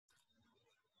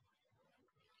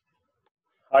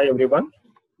Hi everyone,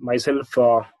 myself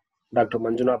Dr.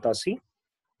 Manjunath Asi,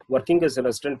 working as a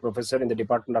resident professor in the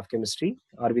Department of Chemistry,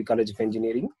 RV College of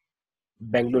Engineering,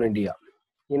 Bangalore, India.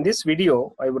 In this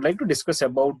video, I would like to discuss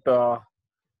about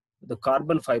the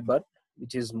carbon fiber,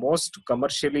 which is most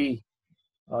commercially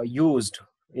used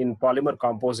in polymer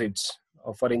composites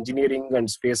for engineering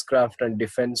and spacecraft and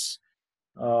defense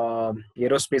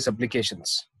aerospace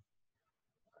applications,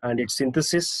 and its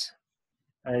synthesis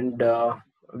and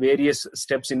various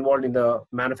steps involved in the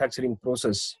manufacturing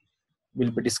process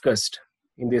will be discussed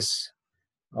in this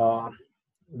uh,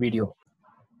 video.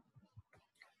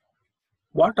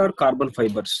 What are carbon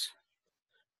fibers?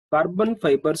 Carbon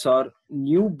fibers are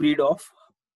new breed of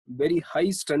very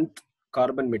high strength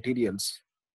carbon materials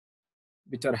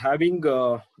which are having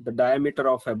the diameter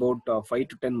of about 5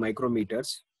 to 10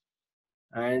 micrometers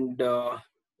and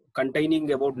containing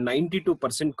about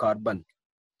 92% carbon,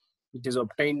 which is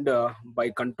obtained by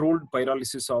controlled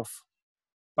pyrolysis of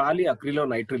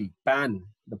polyacrylonitrile, PAN,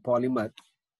 the polymer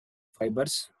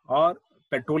fibers, or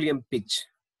petroleum pitch.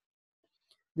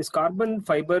 This carbon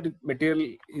fiber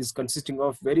material is consisting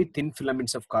of very thin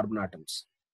filaments of carbon atoms.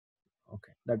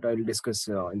 Okay, that I will discuss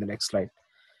in the next slide.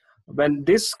 When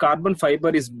this carbon fiber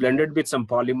is blended with some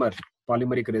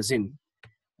polymeric resin,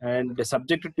 and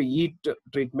subjected to heat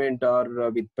treatment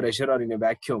or with pressure or in a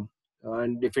vacuum,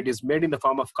 and if it is made in the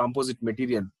form of composite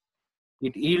material,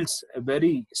 it yields a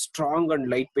very strong and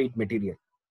lightweight material.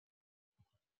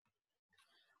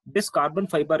 This carbon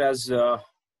fiber has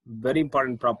very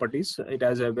important properties. It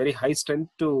has a very high strength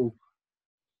to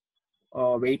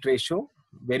weight ratio,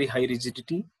 very high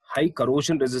rigidity, high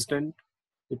corrosion resistant.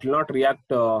 It will not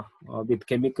react with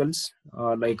chemicals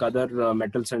like other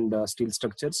metals and steel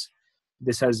structures.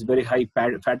 This has very high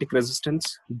fatigue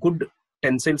resistance, good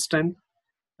tensile strength,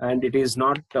 and it is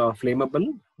not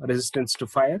flammable, resistance to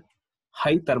fire,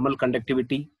 high thermal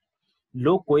conductivity,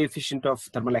 low coefficient of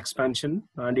thermal expansion,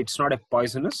 and it's not a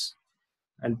poisonous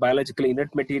and biologically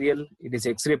inert material. It is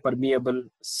X-ray permeable,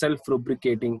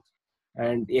 self-lubricating,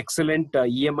 and excellent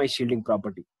EMI shielding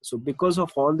property. So because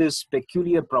of all these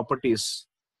peculiar properties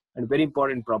and very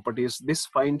important properties, this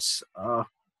finds a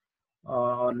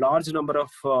large number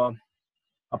of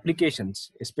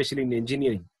applications, especially in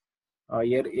engineering,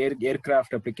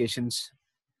 aircraft applications,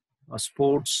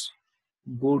 sports,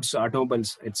 goods,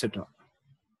 automobiles, etc.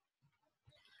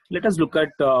 Let us look at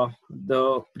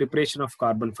the preparation of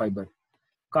carbon fiber.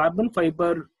 Carbon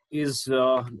fiber is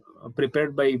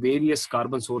prepared by various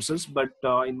carbon sources, but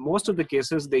in most of the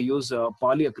cases, they use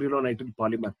polyacrylonitrile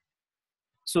polymer.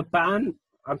 So PAN,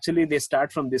 actually they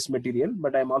start from this material,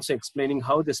 but I'm also explaining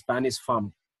how this PAN is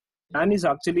formed. PAN is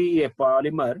actually a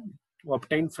polymer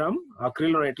obtained from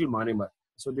acrylonitrile monomer.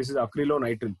 So this is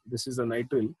acrylonitrile. This is a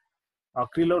nitrile.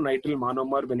 Acrylonitrile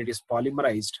monomer, when it is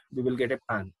polymerized, we will get a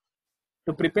PAN.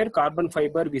 To prepare carbon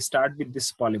fiber, we start with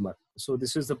this polymer. So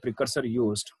this is the precursor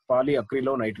used,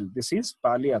 polyacrylonitrile. This is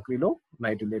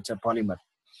polyacrylonitrile, it's a polymer.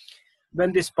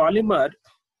 When this polymer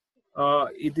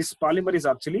is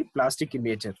actually plastic in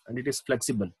nature and it is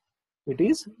flexible. It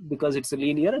is because it's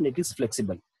linear and it is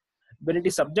flexible. When it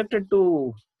is subjected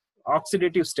to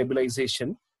oxidative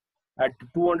stabilization at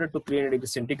 200 to 300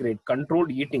 degrees centigrade,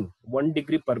 controlled heating 1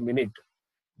 degree per minute,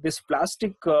 this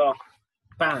plastic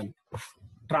PAN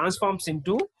transforms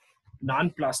into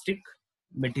non-plastic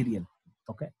material.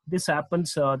 Okay, this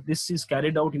happens. This is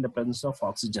carried out in the presence of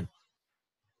oxygen.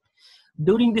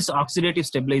 During this oxidative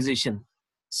stabilization,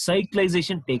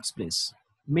 cyclization takes place.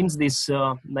 Means this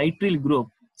nitrile group,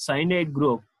 cyanide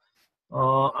group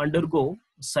undergo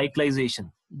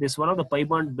cyclization. This one of the pi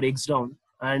bond breaks down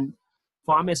and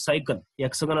form a cycle,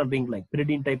 hexagonal ring like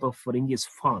pyridine type of ring is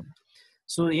formed.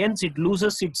 So hence it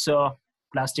loses its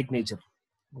plastic nature.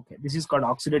 Okay, this is called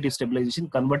oxidative stabilization,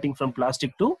 converting from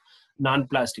plastic to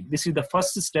non-plastic. This is the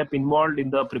first step involved in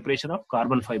the preparation of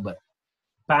carbon fiber.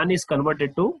 PAN is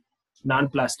converted to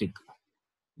non-plastic.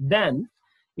 Then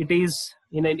it is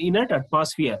in an inert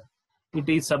atmosphere. It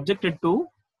is subjected to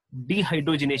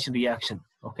dehydrogenation reaction.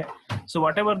 Okay, so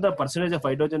whatever the percentage of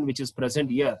hydrogen which is present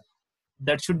here,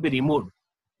 that should be removed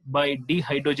by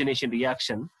dehydrogenation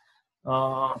reaction.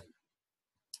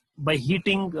 By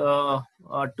heating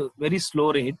at a very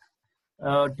slow rate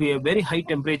to a very high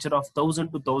temperature of 1000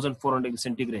 to 1400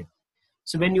 centigrade.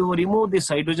 So when you remove this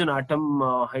hydrogen atom,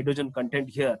 hydrogen content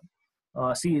here,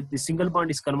 see the single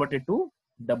bond is converted to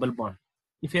double bond.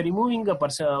 If you are removing the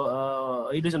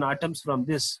hydrogen atoms from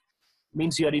this,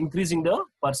 means you are increasing the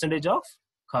percentage of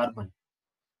carbon.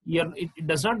 It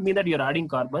does not mean that you are adding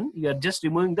carbon, you are just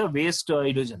removing the waste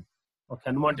hydrogen or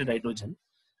unwanted hydrogen.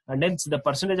 And hence the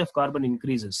percentage of carbon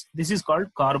increases. This is called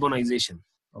carbonization.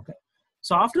 Okay,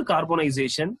 So after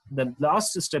carbonization, the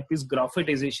last step is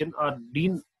graphitization or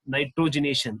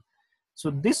denitrogenation. So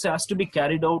this has to be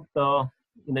carried out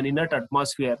in an inert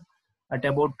atmosphere at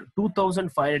about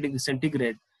 2500 degrees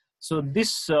centigrade. So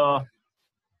this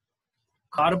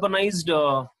carbonized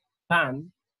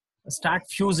pan start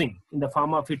fusing in the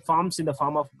form of, it forms in the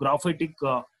form of graphitic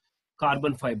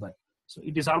carbon fiber. So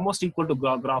it is almost equal to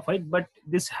graphite, but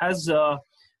this has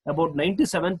about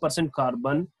 97%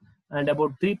 carbon and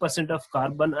about 3% of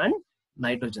carbon and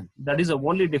nitrogen. That is the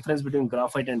only difference between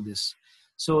graphite and this.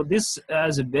 So this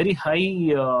has a very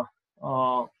high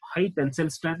high tensile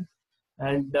strength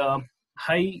and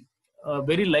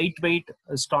very lightweight,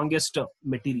 strongest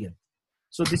material.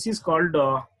 So this is called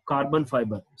carbon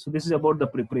fiber. So this is about the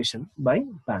preparation by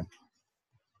pan.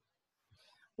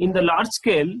 In the large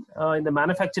scale, in the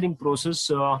manufacturing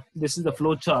process, this is the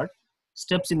flow chart.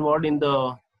 Steps involved in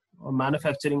the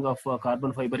manufacturing of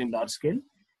carbon fiber in large scale.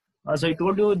 As I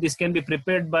told you, this can be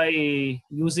prepared by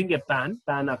using a pan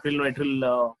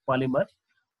acrylonitrile polymer,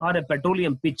 or a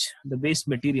petroleum pitch, the waste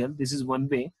material. This is one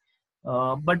way.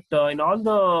 But in all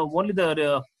the, only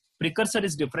the precursor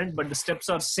is different, but the steps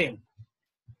are same.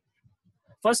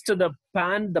 First, the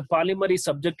polymer is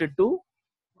subjected to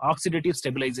oxidative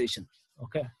stabilization.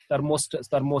 Okay,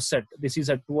 thermoset. This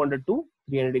is at 200 to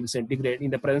 300 degrees centigrade.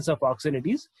 In the presence of oxygen, it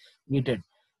is heated.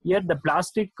 Here, the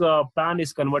plastic pan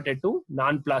is converted to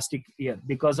non-plastic here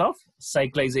because of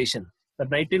cyclization. The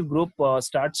nitrile group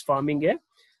starts forming a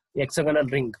hexagonal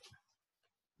ring.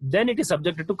 Then it is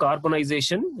subjected to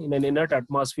carbonization in an inert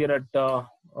atmosphere at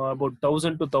about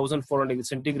 1000 to 1400 degrees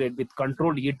centigrade with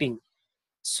controlled heating.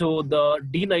 So the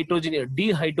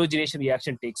dehydrogenation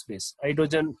reaction takes place.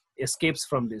 Hydrogen escapes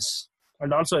from this,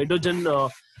 and also hydrogen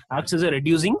acts as a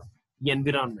reducing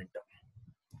environment.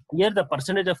 Here the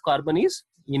percentage of carbon is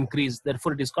increased,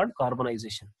 therefore it is called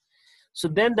carbonization. So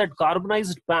then that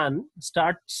carbonized pan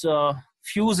starts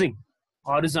fusing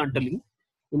horizontally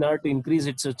in order to increase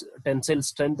its tensile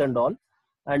strength and all,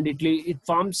 and it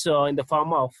forms in the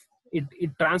form of,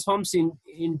 it transforms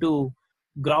into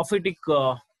graphitic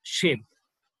shape.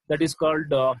 That is called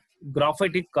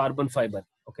graphitic carbon fiber.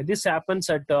 Okay, this happens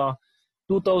at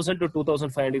 2000 to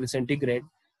 2500 degrees centigrade.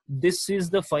 This is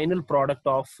the final product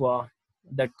of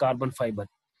that carbon fiber.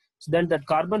 So then that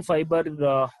carbon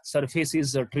fiber surface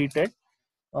is treated.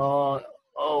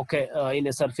 In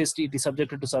a surface, it is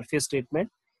subjected to surface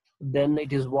treatment. Then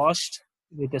it is washed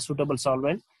with a suitable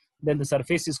solvent. Then the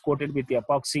surface is coated with the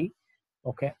epoxy.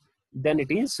 Okay, then it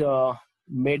is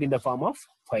made in the form of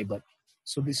fiber.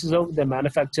 So this is how they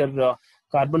manufacture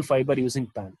carbon fiber using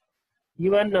pan.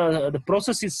 Even the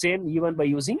process is same even by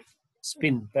using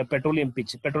spin, petroleum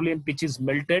pitch. Petroleum pitch is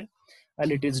melted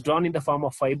and it is drawn in the form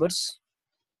of fibers,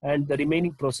 and the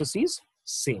remaining process is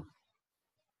same.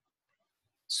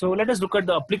 So let us look at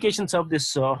the applications of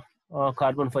this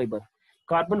carbon fiber.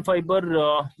 Carbon fiber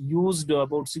used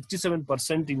about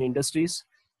 67% in industries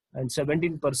and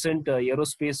 17%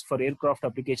 aerospace for aircraft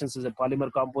applications as a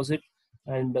polymer composite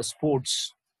and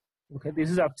sports. Okay,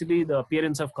 this is actually the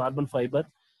appearance of carbon fiber.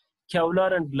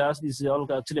 Kevlar and glass, this is all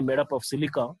actually made up of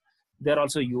silica. They are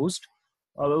also used.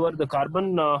 However, the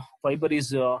carbon fiber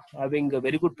is having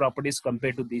very good properties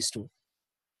compared to these two.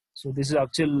 So this is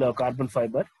actual carbon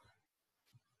fiber.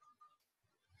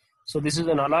 So this is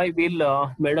an alloy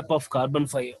wheel made up of carbon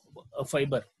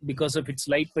fiber because of its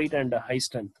lightweight and high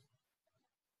strength.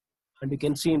 And you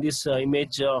can see in this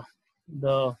image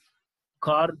the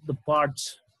car, the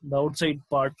parts, the outside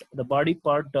part, the body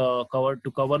part covered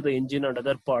to cover the engine and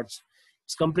other parts.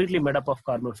 It's completely made up of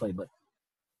carbon fiber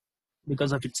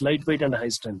because of its lightweight and high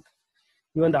strength.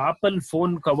 Even the Apple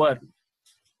phone cover,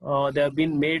 they have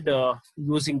been made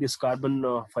using this carbon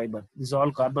fiber. This is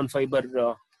all carbon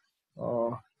fiber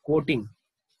coating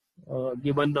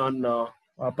given on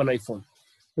Apple iPhone.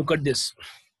 Look at this.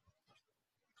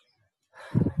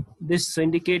 This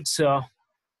indicates the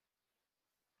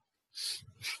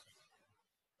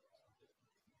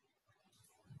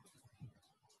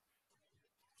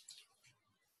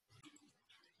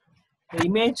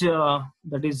image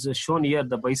that is shown here,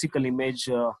 the bicycle image.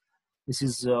 This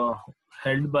is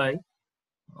held by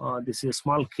this is a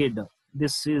small kid.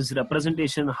 This is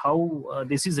representation how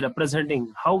this is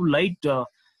representing how light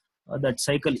that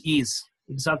cycle is.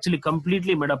 It's actually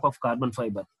completely made up of carbon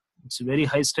fiber. It's a very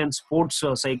high strength sports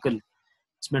cycle.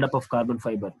 It's made up of carbon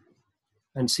fiber.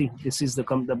 And see, this is the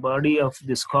body of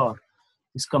this car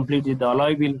is completely, the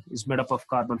alloy wheel is made up of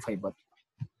carbon fiber.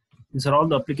 These are all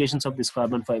the applications of this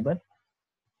carbon fiber.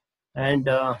 And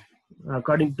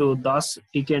according to Das,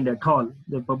 TK and et al.,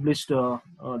 they published the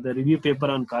review paper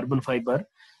on carbon fiber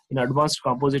in Advanced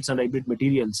Composites and Hybrid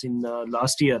Materials in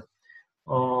last year.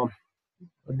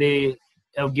 They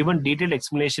have given detailed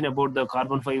explanation about the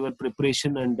carbon fiber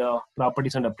preparation and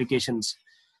properties and applications,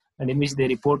 and in which they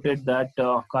reported that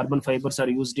carbon fibers are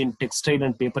used in textile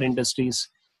and paper industries,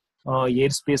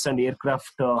 airspace and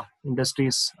aircraft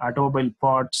industries, automobile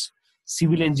parts,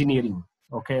 civil engineering,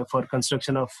 okay, for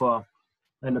construction of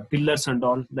and pillars and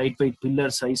all, lightweight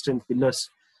pillars, high strength pillars,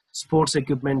 sports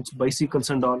equipment, bicycles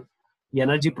and all,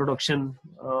 energy production,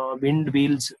 wind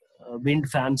wheels, wind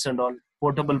fans and all,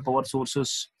 portable power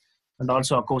sources, and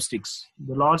also acoustics.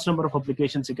 The large number of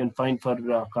applications you can find for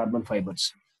carbon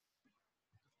fibers.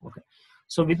 Okay.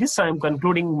 So with this, I am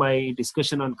concluding my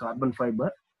discussion on carbon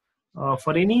fiber.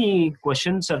 For any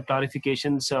questions or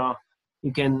clarifications,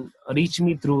 you can reach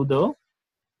me through the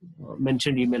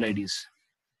mentioned email IDs.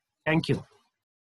 Thank you.